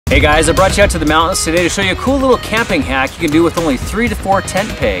Hey guys, I brought you out to the mountains today to show you a cool little camping hack you can do with only 3 to 4 tent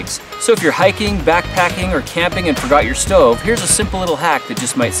pegs. So if you're hiking, backpacking, or camping and forgot your stove, here's a simple little hack that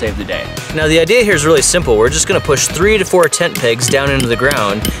just might save the day. Now the idea here is really simple. We're just gonna push 3 to 4 tent pegs down into the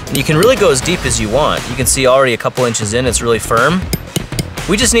ground, and you can really go as deep as you want. You can see already a couple inches in, it's really firm.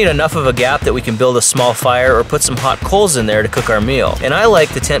 We just need enough of a gap that we can build a small fire or put some hot coals in there to cook our meal. And I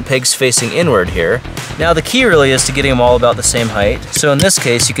like the tent pegs facing inward here. Now the key really is to getting them all about the same height. So in this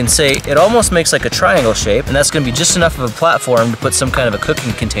case, you can say it almost makes like a triangle shape, and that's gonna be just enough of a platform to put some kind of a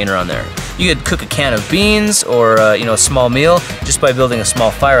cooking container on there. You could cook a can of beans or a small meal just by building a small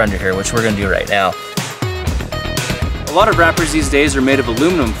fire under here, which we're gonna do right now. A lot of wrappers these days are made of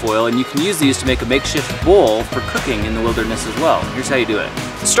aluminum foil, and you can use these to make a makeshift bowl for cooking in the wilderness as well. Here's how you do it.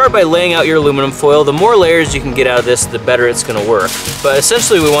 Start by laying out your aluminum foil. The more layers you can get out of this, the better it's gonna work. But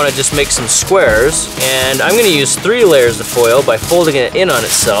essentially we wanna just make some squares, and I'm gonna use 3 layers of foil by folding it in on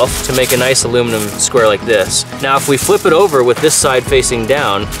itself to make a nice aluminum square like this. Now if we flip it over with this side facing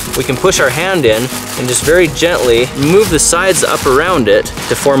down, we can push our hand in and just very gently move the sides up around it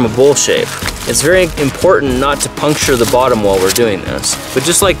to form a bowl shape. It's very important not to puncture the bottom while we're doing this. But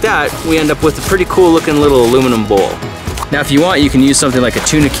just like that, we end up with a pretty cool looking little aluminum bowl. Now if you want, you can use something like a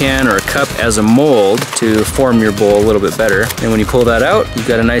tuna can or a cup as a mold to form your bowl a little bit better. And when you pull that out, you've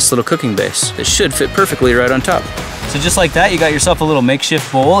got a nice little cooking base. It should fit perfectly right on top. So just like that, you got yourself a little makeshift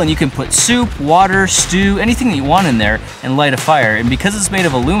bowl, and you can put soup, water, stew, anything that you want in there and light a fire. And because it's made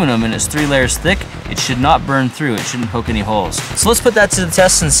of aluminum and it's 3 layers thick, it should not burn through. It shouldn't poke any holes. So let's put that to the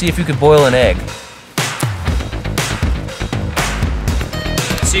test and see if you could boil an egg.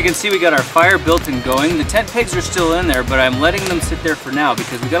 So you can see we got our fire built and going. The tent pegs are still in there, but I'm letting them sit there for now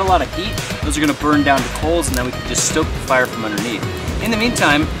because we got a lot of heat. Those are gonna burn down to coals, and then we can just stoke the fire from underneath. In the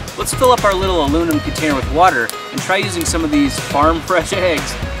meantime, let's fill up our little aluminum container with water and try using some of these farm fresh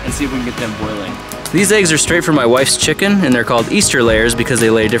eggs and see if we can get them boiling. These eggs are straight from my wife's chicken, and they're called Easter layers because they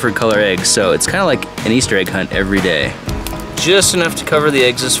lay different color eggs. So it's kind of like an Easter egg hunt every day. Just enough to cover the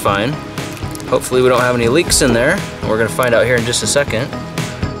eggs is fine. Hopefully we don't have any leaks in there. We're gonna find out here in just a second.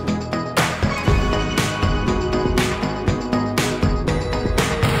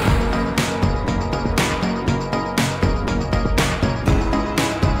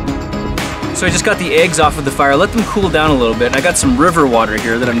 So I just got the eggs off of the fire, let them cool down a little bit, and I got some river water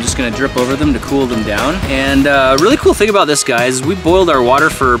here that I'm just gonna drip over them to cool them down. And really cool thing about this, guys, we boiled our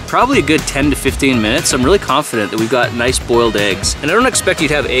water for probably a good 10 to 15 minutes. I'm really confident that we've got nice boiled eggs. And I don't expect you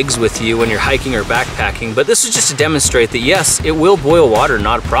to have eggs with you when you're hiking or backpacking, but this is just to demonstrate that yes, it will boil water,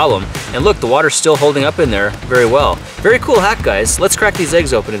 not a problem. And look, the water's still holding up in there very well. Very cool hack, guys. Let's crack these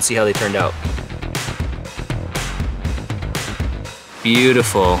eggs open and see how they turned out.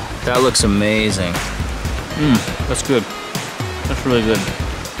 Beautiful. That looks amazing. That's good. That's really good.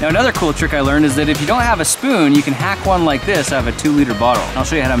 Now another cool trick I learned is that if you don't have a spoon, you can hack one like this out of a 2-liter bottle. I'll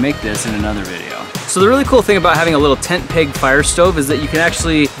show you how to make this in another video. So the really cool thing about having a little tent peg fire stove is that you can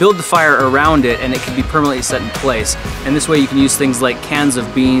actually build the fire around it, and it can be permanently set in place. And this way you can use things like cans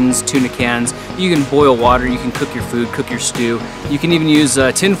of beans, tuna cans. You can boil water, you can cook your food, cook your stew. You can even use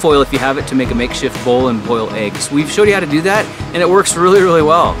tin foil if you have it to make a makeshift bowl and boil eggs. We've showed you how to do that, and it works really, really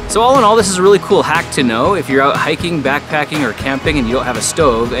well. So all in all, this is a really cool hack to know if you're out hiking, backpacking, or camping and you don't have a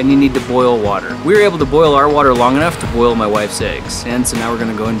stove and you need to boil water. We were able to boil our water long enough to boil my wife's eggs, and so now we're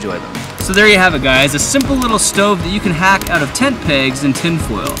gonna go enjoy them. So there you have it, guys, a simple little stove that you can hack out of tent pegs and tin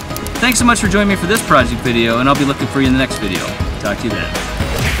foil. Thanks so much for joining me for this project video, and I'll be looking for you in the next video. Talk to you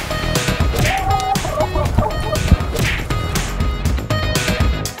then.